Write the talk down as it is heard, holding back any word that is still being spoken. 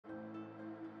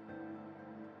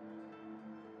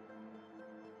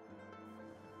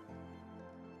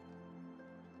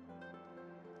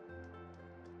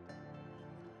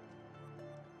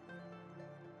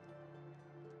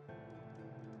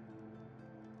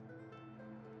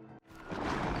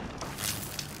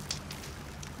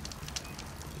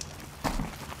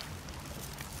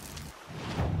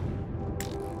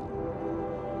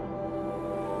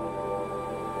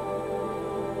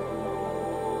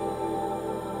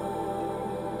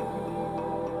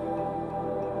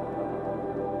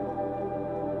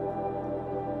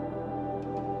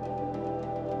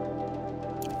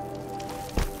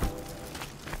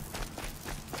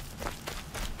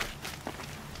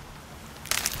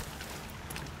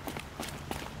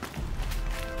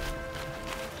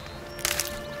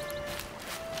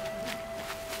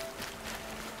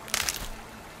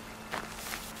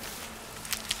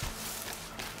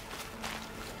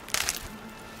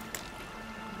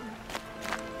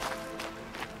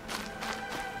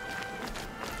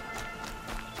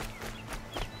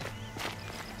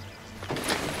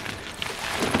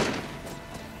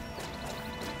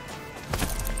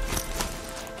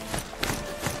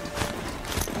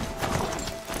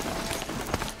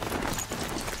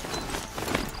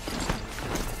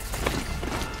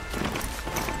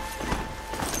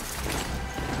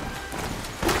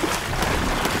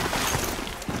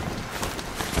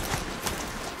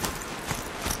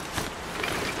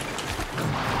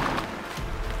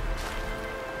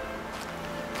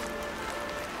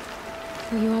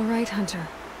Are you all right, Hunter?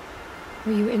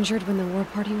 Were you injured when the war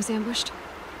party was ambushed?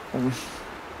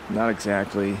 Not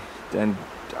exactly. And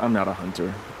I'm not a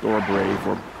hunter, or a brave,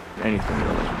 or anything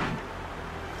really.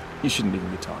 You shouldn't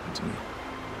even be talking to me.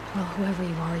 Well, whoever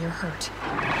you are, you're hurt.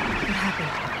 What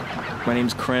happened? My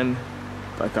name's Kren.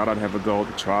 I thought I'd have a go at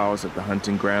the trials at the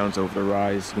hunting grounds over the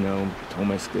rise, you know, hone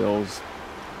my skills.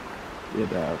 It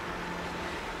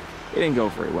didn't go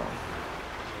very well.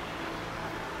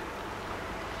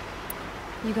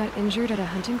 You got injured at a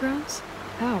hunting grounds?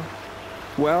 How?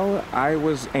 Well, I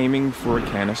was aiming for a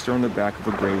canister on the back of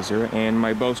a grazer, and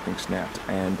my bowstring snapped,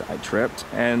 and I tripped,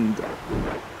 and...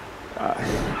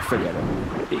 forget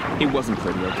it. It wasn't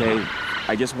pretty, okay?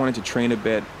 I just wanted to train a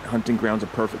bit. Hunting grounds are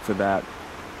perfect for that.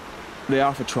 They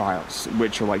offer trials,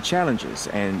 which are like challenges,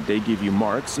 and they give you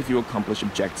marks if you accomplish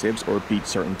objectives or beat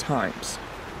certain times.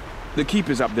 The keep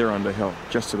is up there on the hill,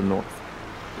 just to the north.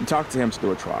 Talk to him to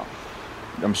do a trial.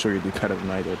 I'm sure you'd do better than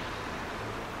I did.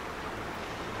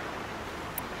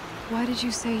 Why did you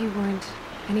say you weren't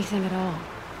anything at all,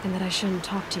 and that I shouldn't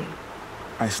talk to you?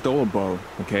 I stole a bow,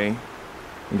 okay?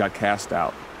 And got cast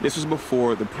out. This was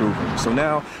before the Proving, so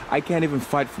now I can't even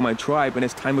fight for my tribe in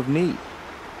its time of need.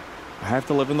 I have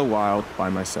to live in the wild by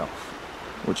myself,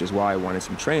 which is why I wanted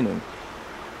some training.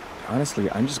 Honestly,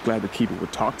 I'm just glad the Keeper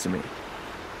would talk to me.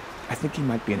 I think he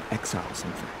might be in exile or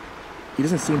something. He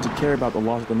doesn't seem to care about the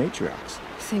laws of the matriarchs.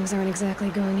 Things aren't exactly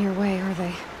going your way, are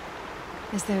they?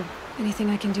 Is there anything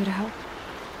I can do to help?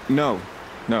 No.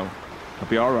 I'll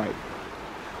be all right.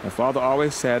 My father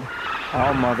always said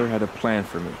our mother had a plan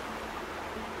for me.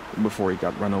 Before he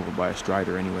got run over by a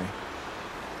strider anyway.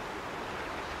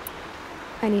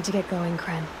 I need to get going,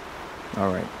 Kren.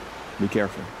 All right. Be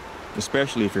careful.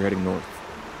 Especially if you're heading north.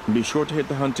 And be sure to hit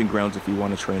the hunting grounds if you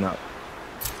want to train up.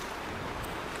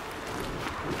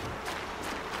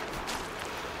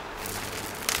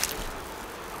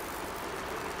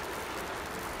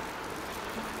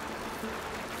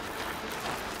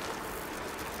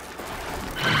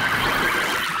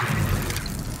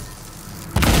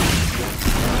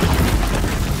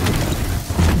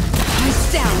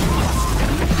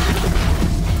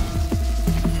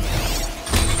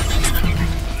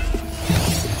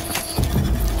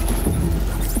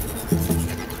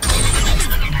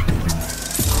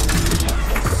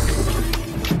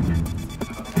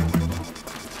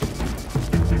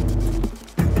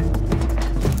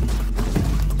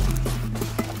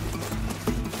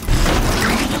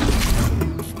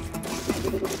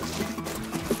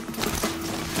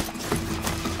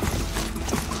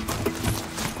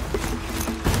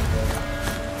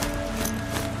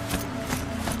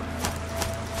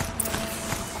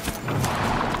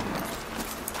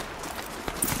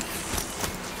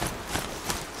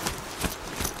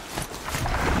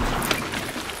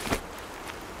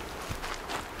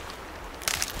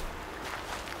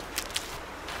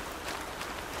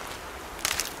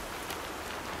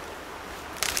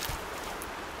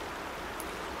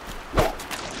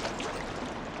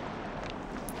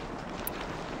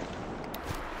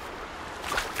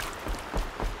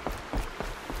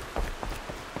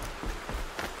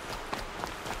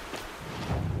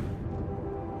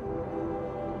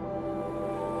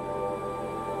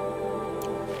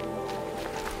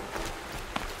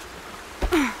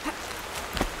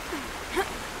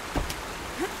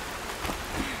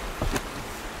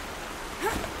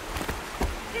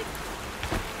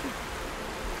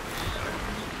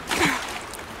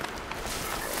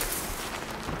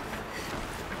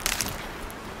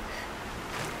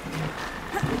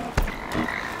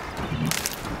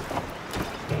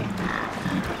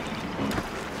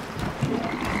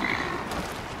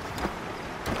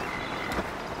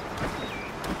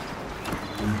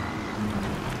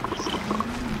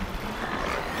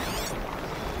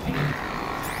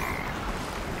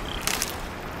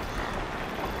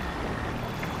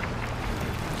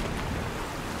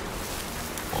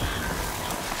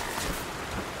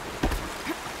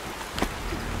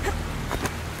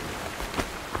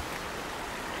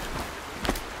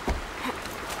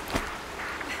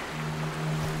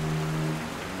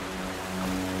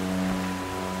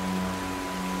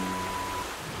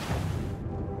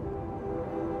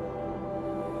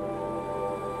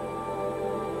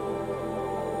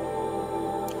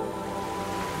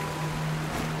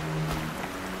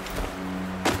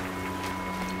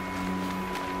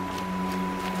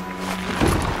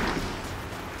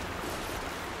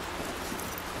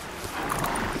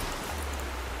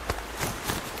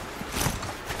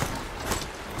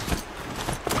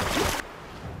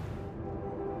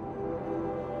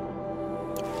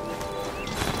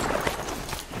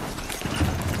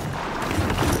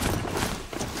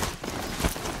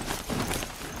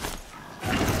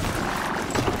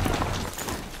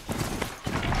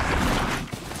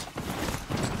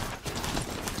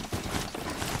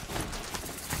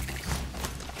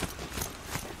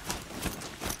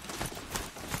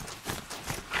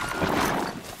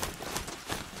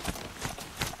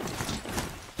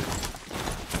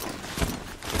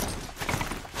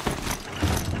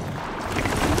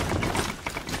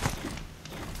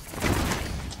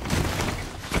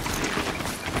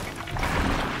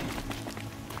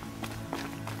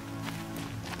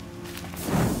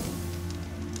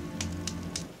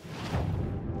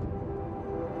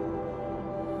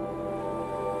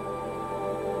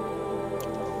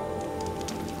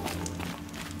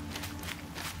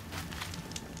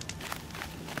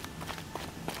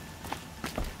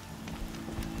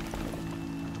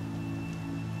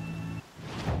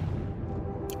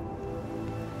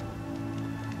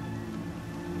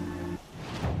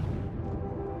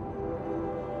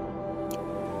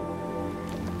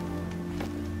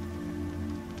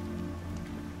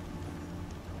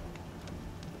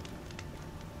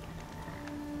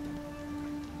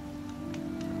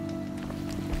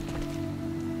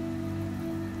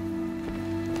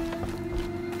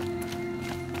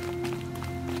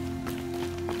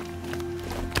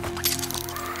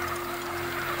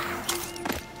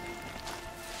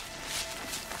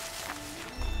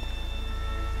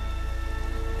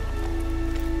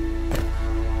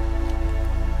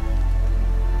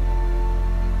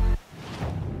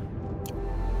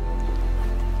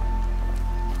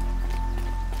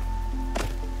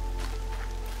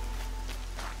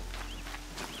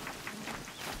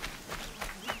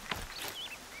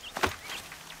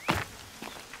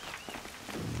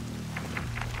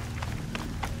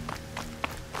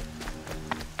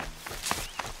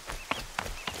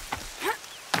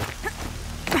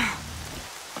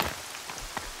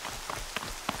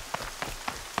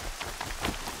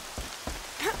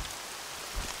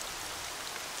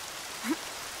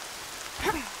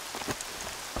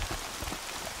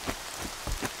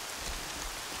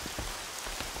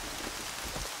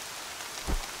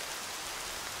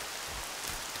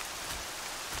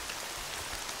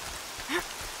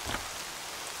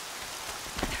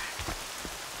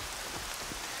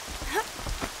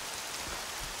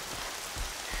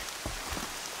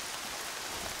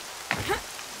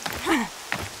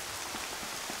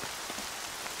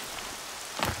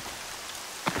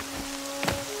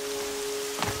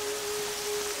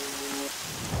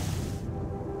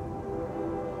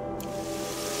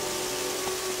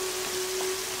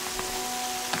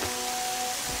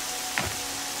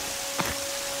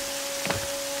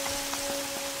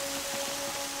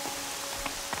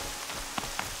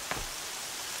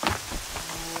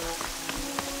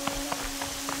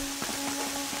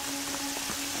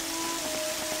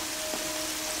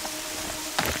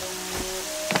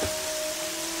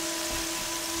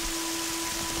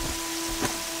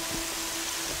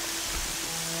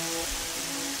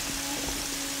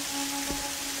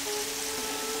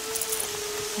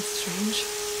 That's strange.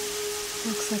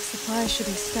 Looks like supplies should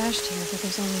be stashed here, but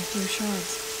there's only a few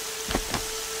shards.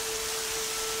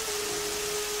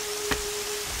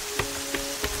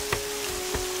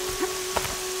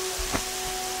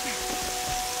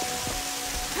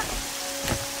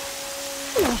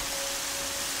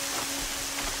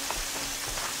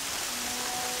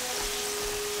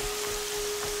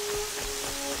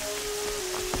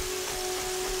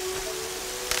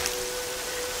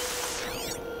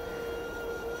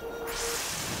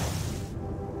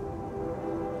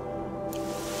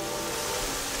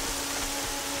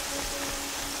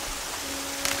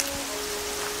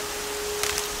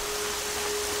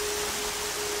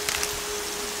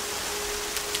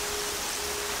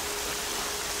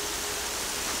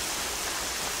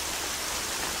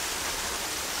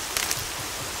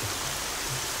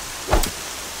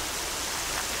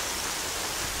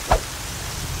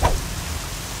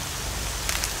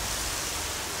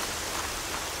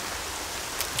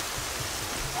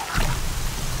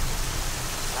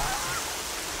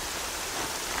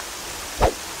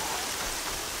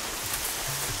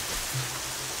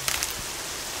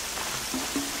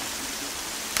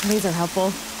 These are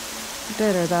helpful.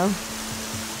 Bitter, though.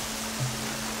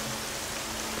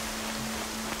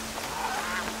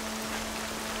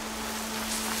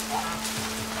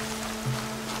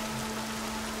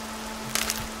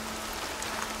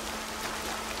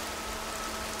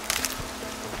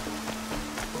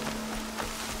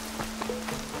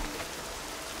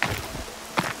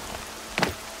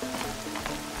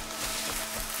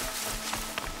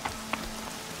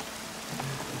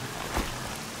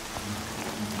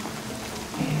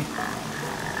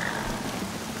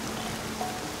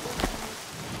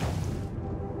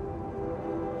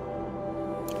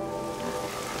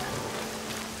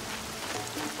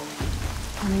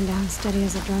 Coming down steady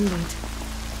as a drumbeat.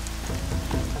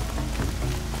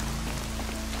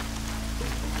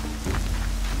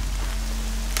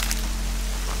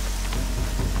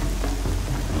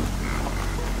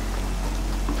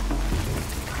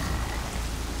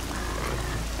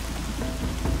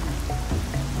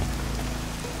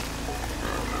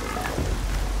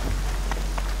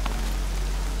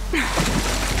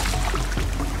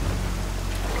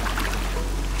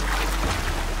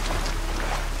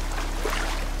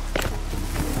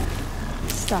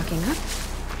 Stocking up.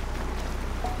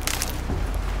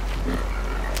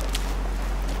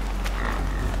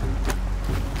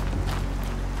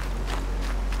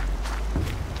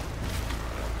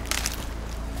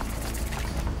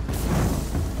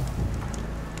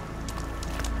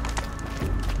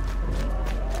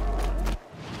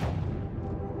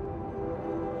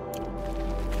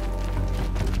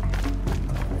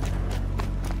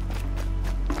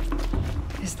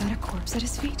 Is that a corpse at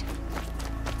his feet?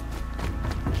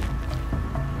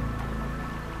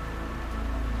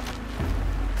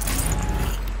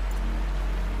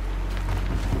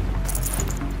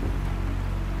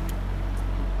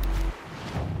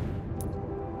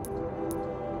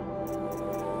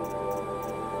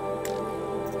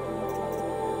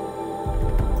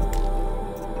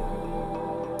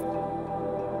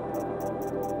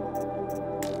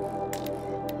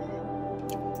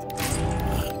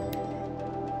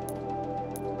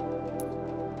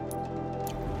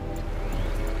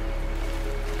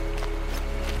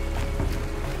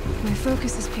 My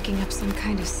focus is picking up some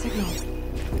kind of signal.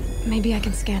 Maybe I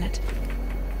can scan it.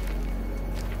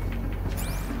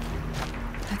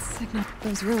 That signal,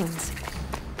 those ruins.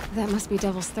 That must be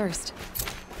Devil's Thirst.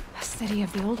 A city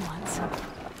of the old ones.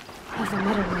 Of the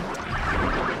Middle World.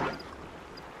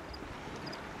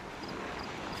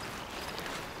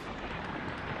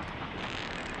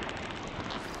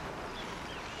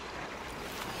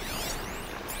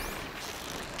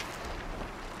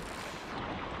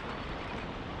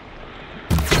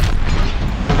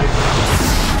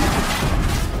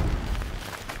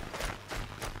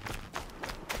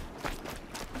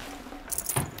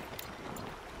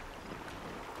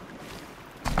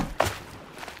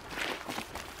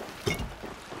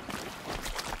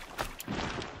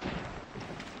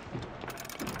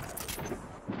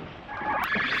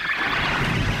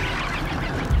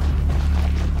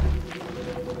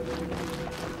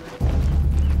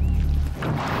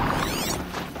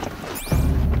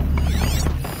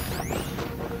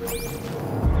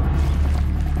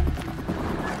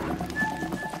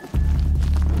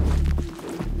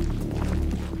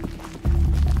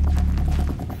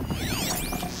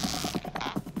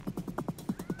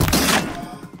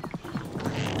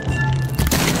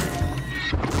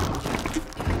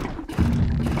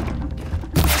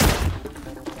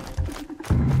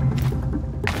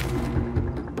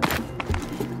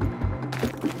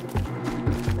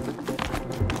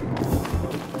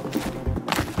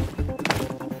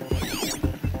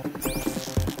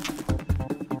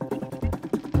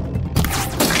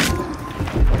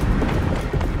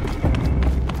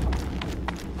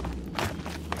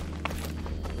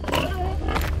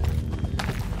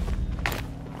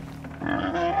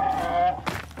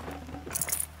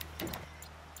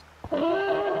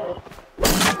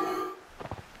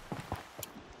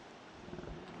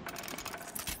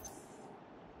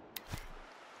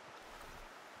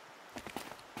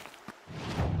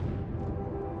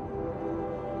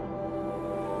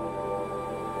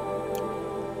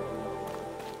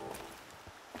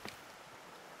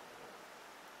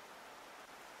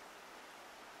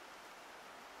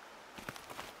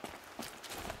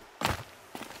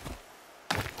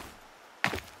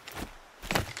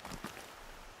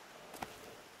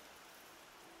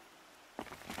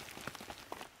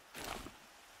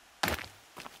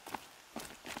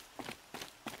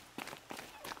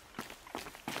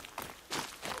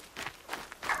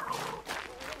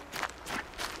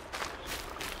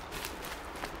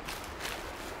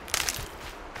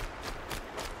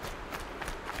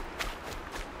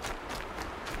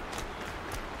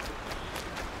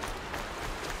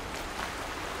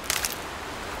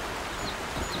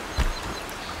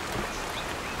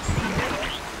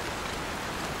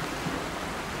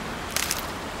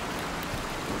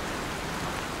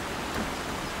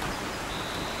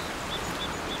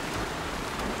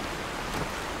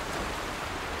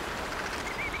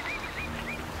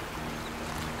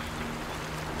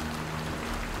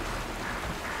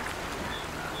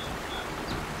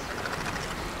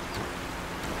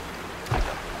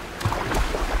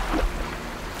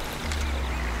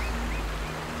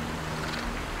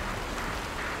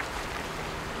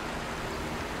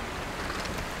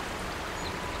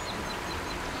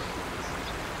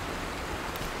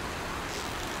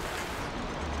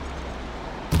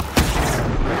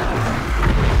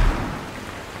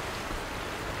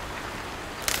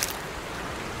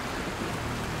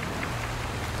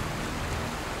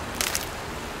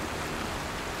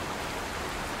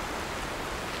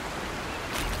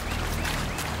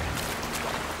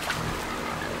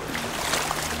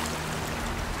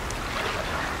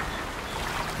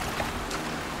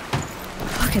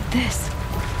 Look at this.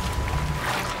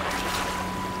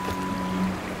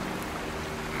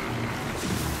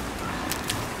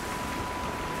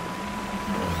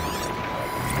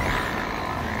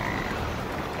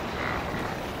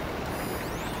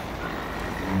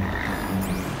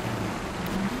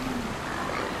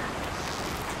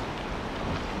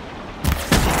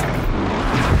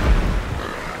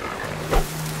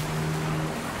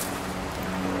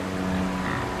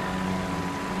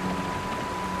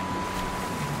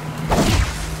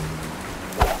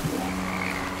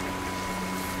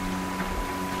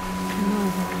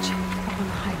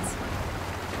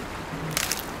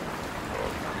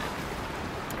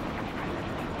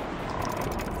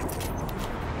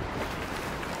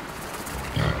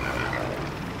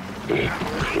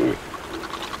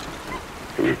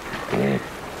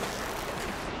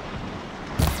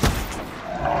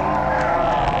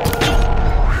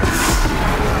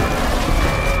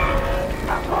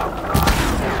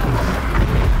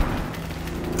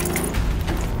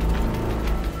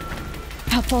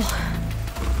 Helpful.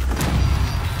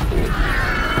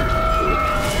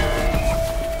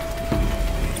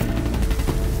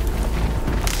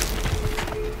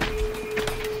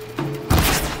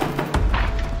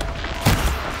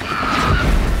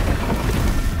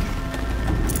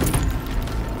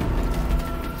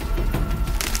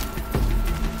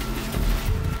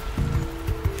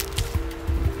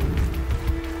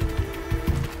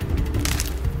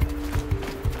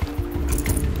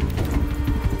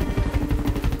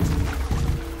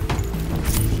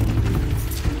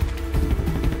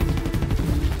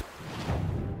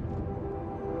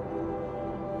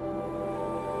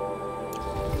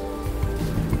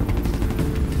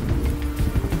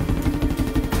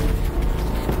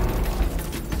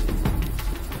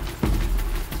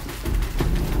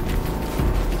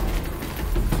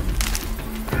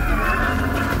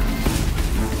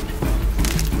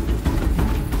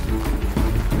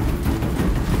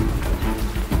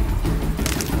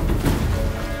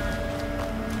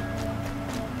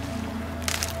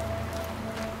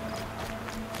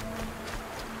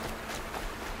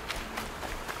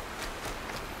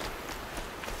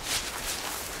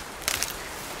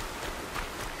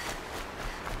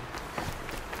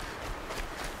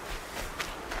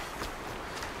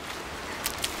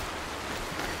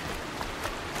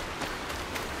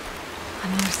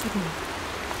 Another signal.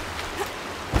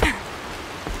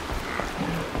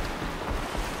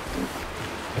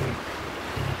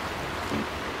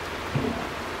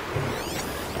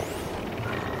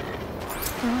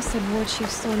 Girl said Ward Chief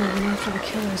Sona went after the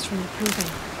killers from the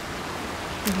Proving.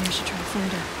 Maybe I should try to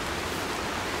find her.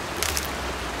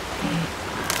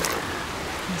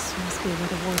 This must be where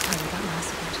the war party got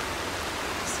massacred.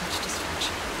 Such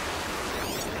destruction.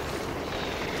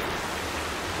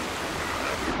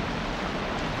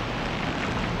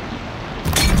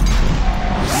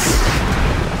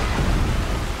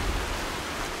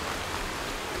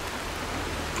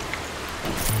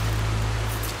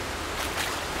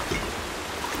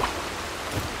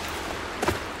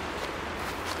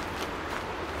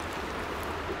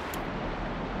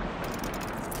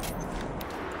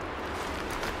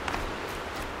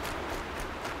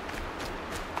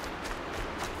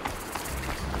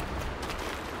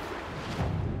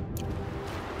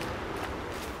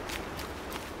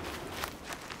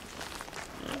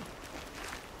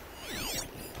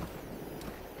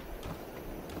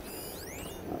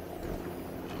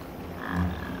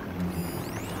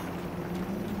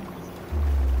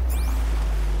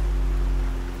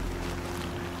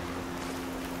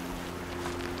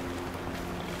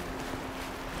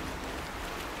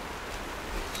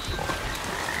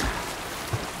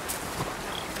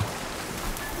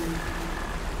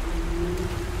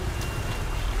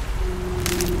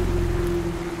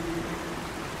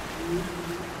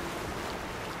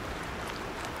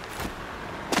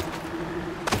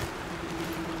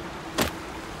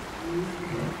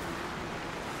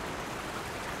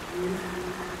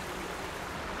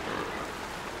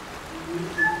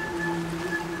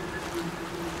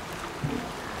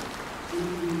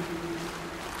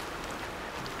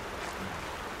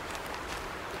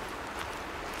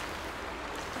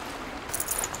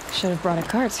 Should have brought a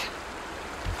cart.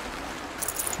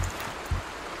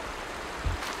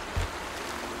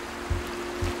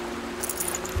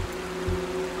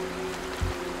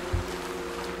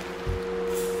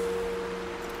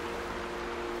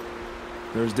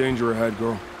 There's danger ahead,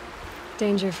 girl.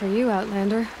 Danger for you,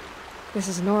 Outlander. This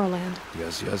is Noraland.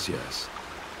 Yes, yes, yes.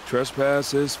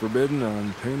 Trespass is forbidden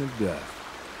on pain of death.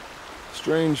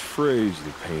 Strange phrase,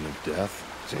 the pain of death,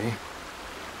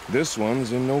 see? This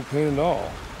one's in no pain at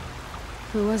all.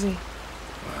 Who was he?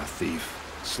 A thief.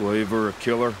 Slaver, a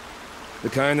killer. The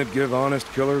kind that give honest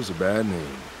killers a bad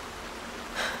name.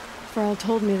 Varl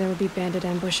told me there would be bandit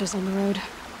ambushes on the road.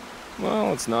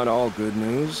 Well, it's not all good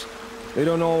news. They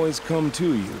don't always come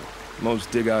to you.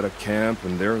 Most dig out a camp,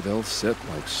 and there they'll sit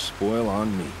like spoil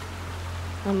on meat.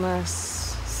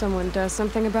 Unless someone does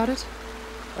something about it?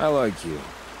 I like you.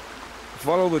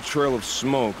 Follow the trail of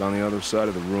smoke on the other side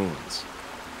of the ruins.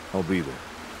 I'll be there.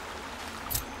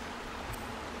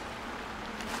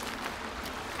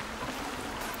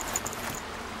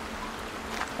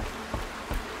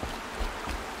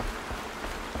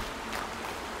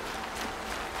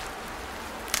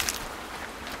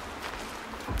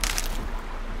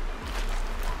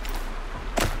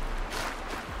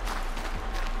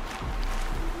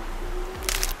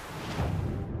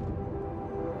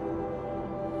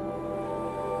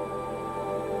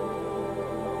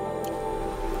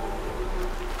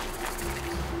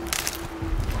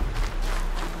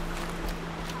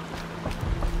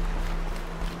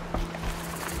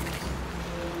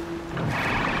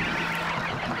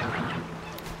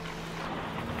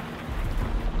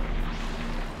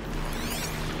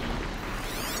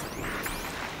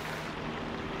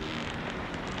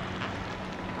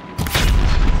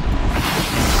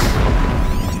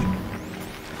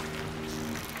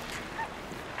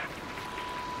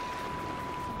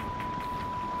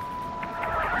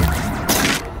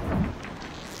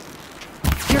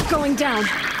 Going down.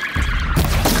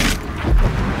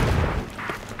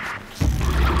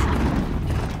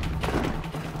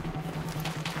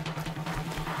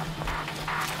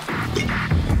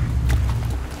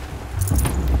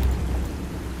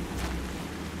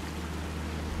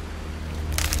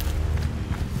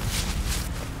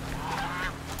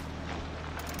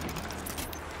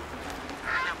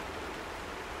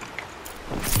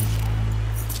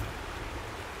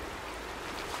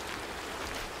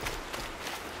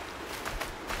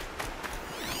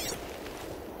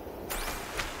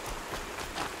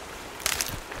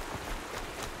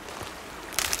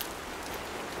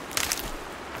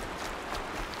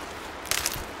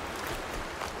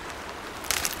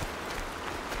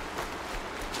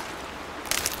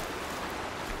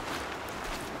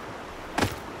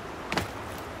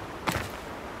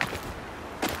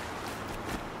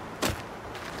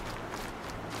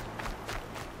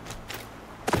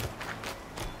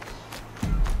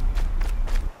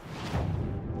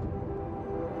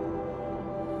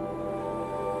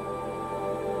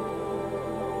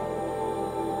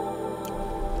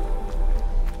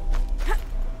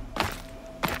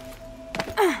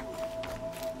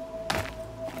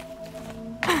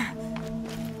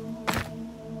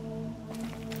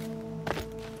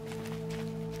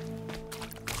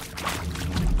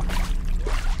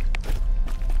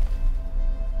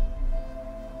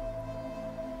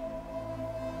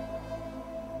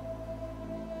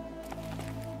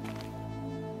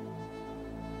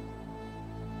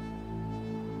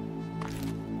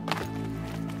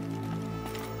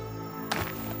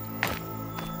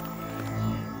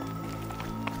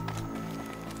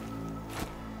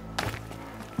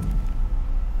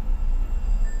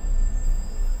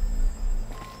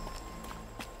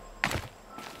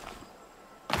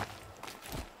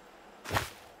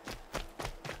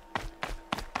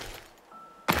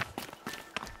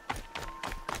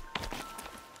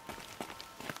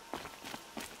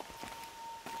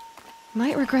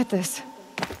 Might regret this.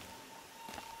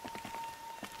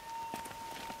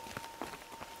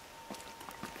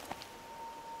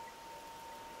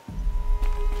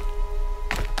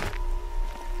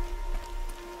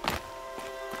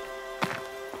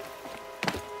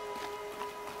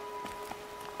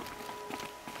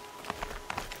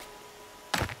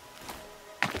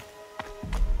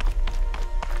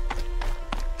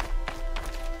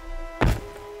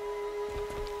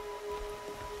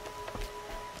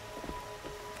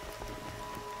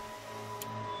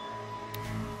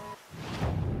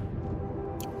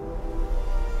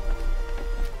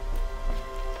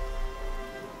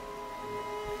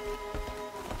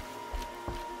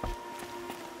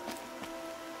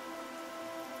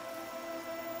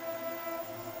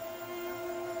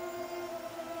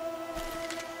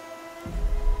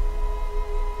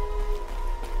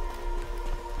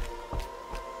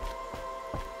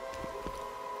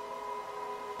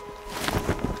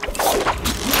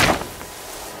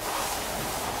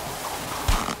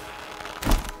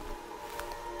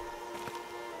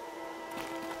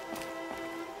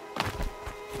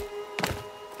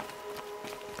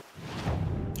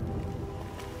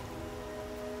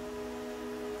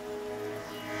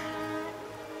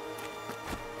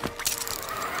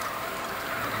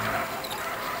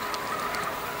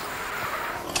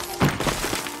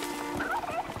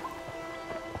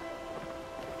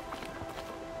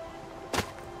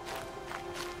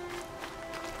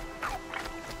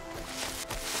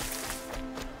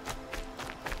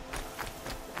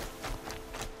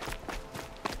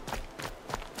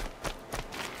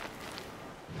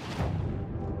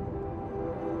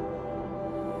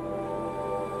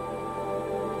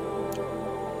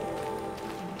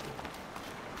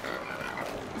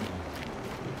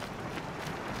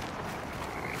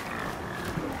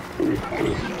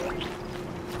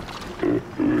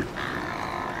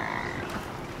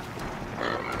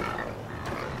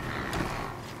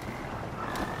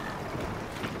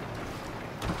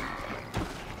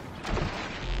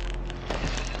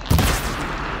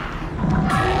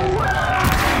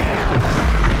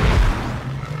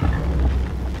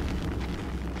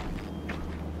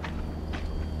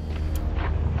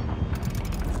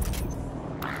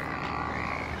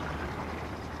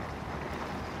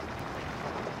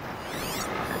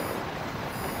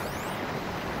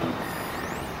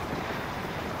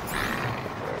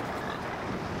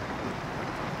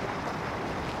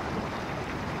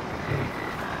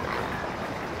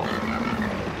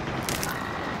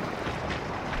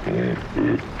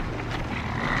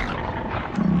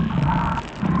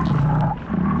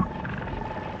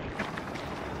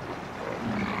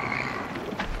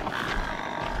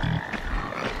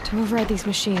 To override these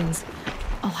machines,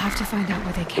 I'll have to find out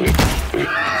where they came from.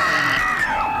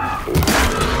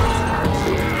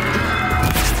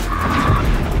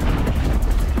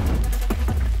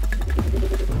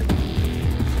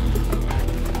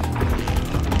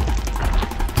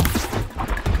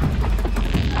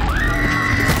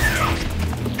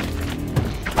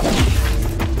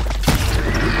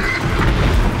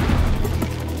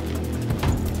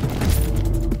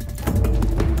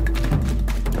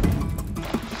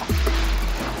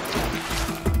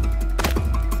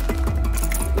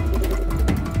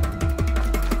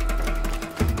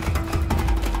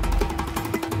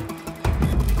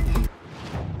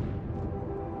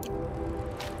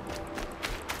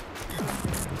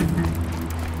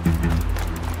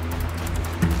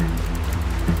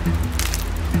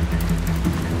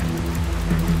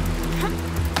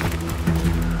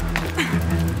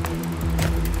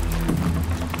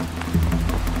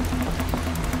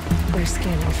 They're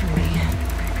scanning for me.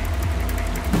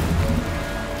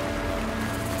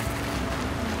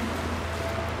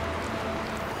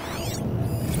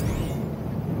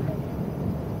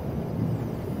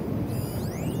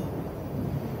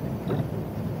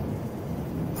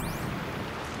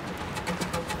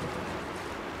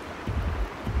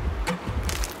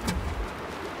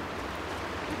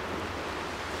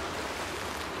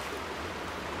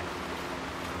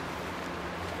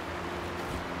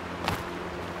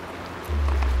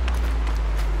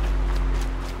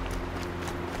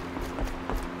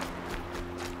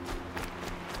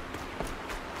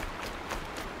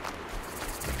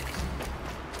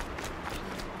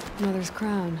 Mother's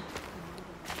Crown.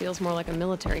 Feels more like a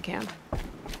military camp.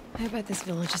 I bet this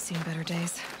village has seen better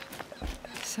days.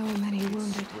 So many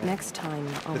wounded. Next time,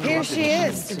 I'll... Here she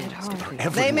is. Isn't it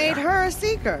hard? They made her a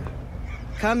seeker.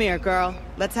 Come here, girl.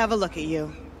 Let's have a look at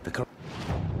you.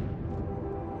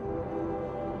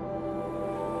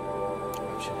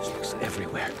 Looks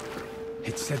everywhere.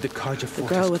 It said the Carja The Fort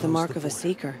girl has with the closed mark of a border.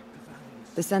 seeker.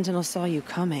 The Sentinel saw you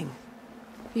coming.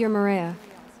 You're Maria.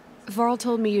 Varl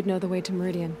told me you'd know the way to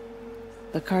Meridian.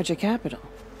 The Carja capital.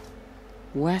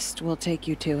 West will take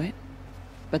you to it,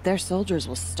 but their soldiers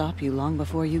will stop you long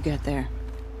before you get there.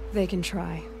 They can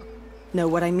try. No,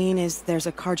 what I mean is there's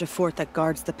a Carja fort that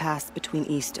guards the pass between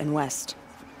East and West.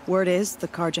 Word is, the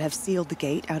Carja have sealed the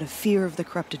gate out of fear of the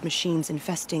corrupted machines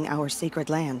infesting our sacred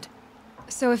land.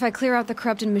 So if I clear out the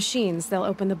corrupted machines, they'll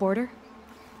open the border?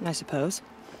 I suppose.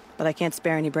 But I can't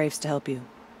spare any braves to help you.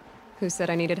 Who said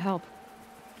I needed help?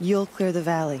 You'll clear the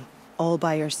valley, all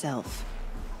by yourself.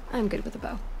 I'm good with a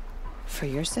bow. For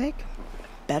your sake?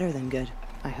 Better than good,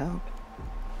 I hope.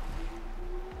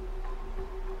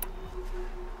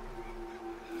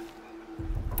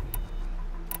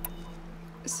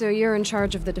 So you're in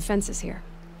charge of the defenses here?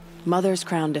 Mother's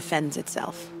Crown defends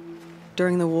itself.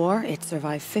 During the war, it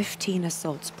survived 15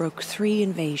 assaults, broke 3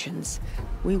 invasions.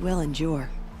 We will endure.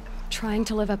 Trying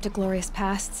to live up to glorious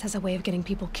pasts has a way of getting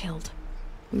people killed.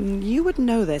 You wouldn't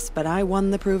know this, but I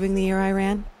won the Proving the year I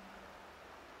ran.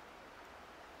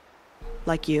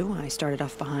 Like you, I started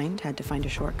off behind, had to find a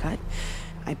shortcut.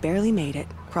 I barely made it,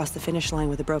 crossed the finish line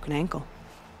with a broken ankle.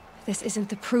 This isn't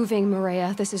the Proving,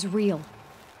 Maria. This is real.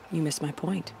 You missed my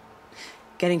point.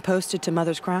 Getting posted to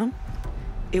Mother's Crown?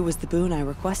 It was the boon I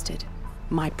requested.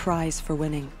 My prize for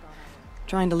winning.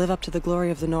 Trying to live up to the glory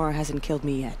of the Nora hasn't killed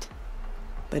me yet.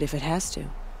 But if it has to,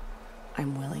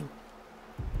 I'm willing.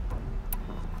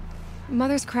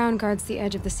 Mother's Crown guards the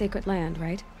edge of the sacred land,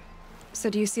 right? So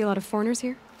do you see a lot of foreigners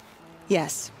here?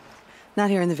 Yes. Not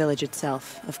here in the village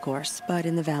itself, of course, but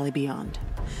in the valley beyond.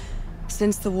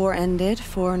 Since the war ended,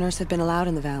 foreigners have been allowed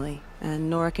in the valley, and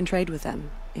Nora can trade with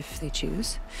them, if they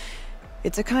choose.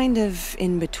 It's a kind of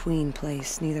in-between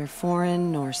place, neither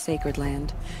foreign nor sacred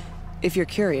land. If you're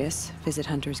curious, visit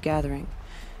Hunter's Gathering.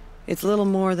 It's little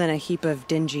more than a heap of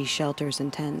dingy shelters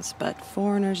and tents, but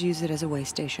foreigners use it as a way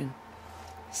station.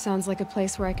 Sounds like a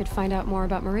place where I could find out more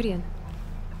about Meridian.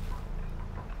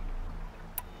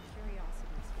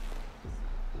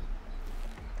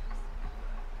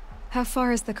 How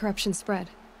far has the corruption spread?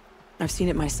 I've seen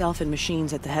it myself in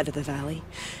machines at the head of the valley,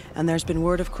 and there's been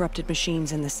word of corrupted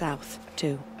machines in the south,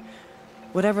 too.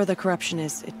 Whatever the corruption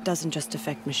is, it doesn't just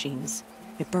affect machines.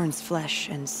 It burns flesh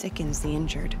and sickens the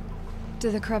injured.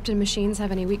 Do the corrupted machines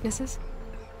have any weaknesses?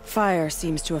 Fire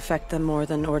seems to affect them more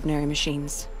than ordinary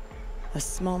machines. A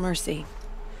small mercy.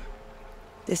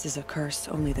 This is a curse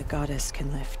only the goddess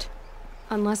can lift.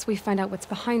 Unless we find out what's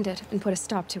behind it and put a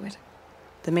stop to it.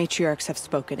 The matriarchs have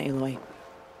spoken, Aloy.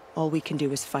 All we can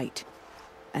do is fight,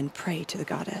 and pray to the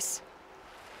goddess.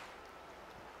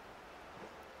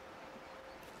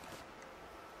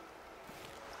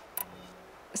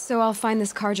 So I'll find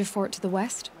this Carja fort to the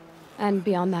west? And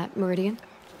beyond that, Meridian?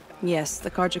 Yes,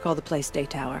 the Carja call the place Day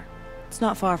Tower. It's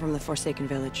not far from the Forsaken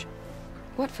Village.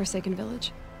 What Forsaken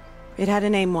Village? It had a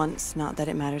name once, not that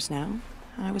it matters now.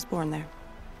 I was born there.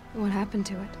 What happened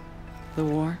to it? The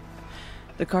war.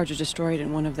 The Carja destroyed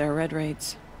in one of their red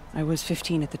raids. I was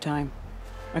 15 at the time.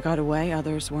 I got away,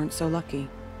 others weren't so lucky.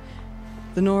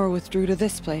 The Nora withdrew to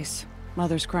this place,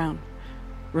 Mother's Crown.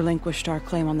 Relinquished our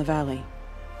claim on the valley.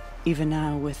 Even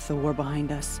now, with the war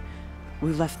behind us,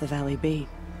 we've left the valley be.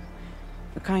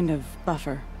 A kind of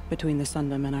buffer between the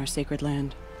Sundom and our sacred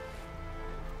land.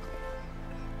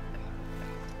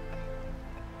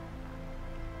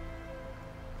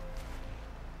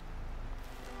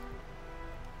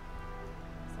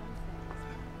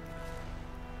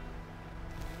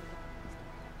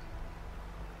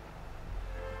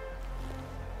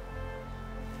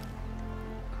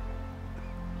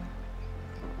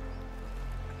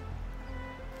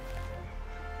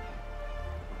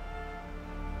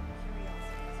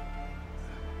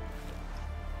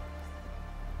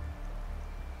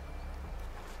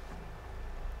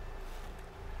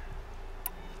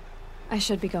 I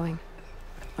should be going.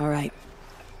 All right.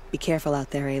 Be careful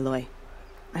out there, Aloy.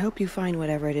 I hope you find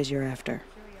whatever it is you're after.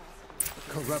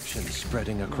 Corruption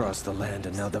spreading across the land,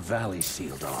 and now the valley's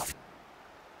sealed off.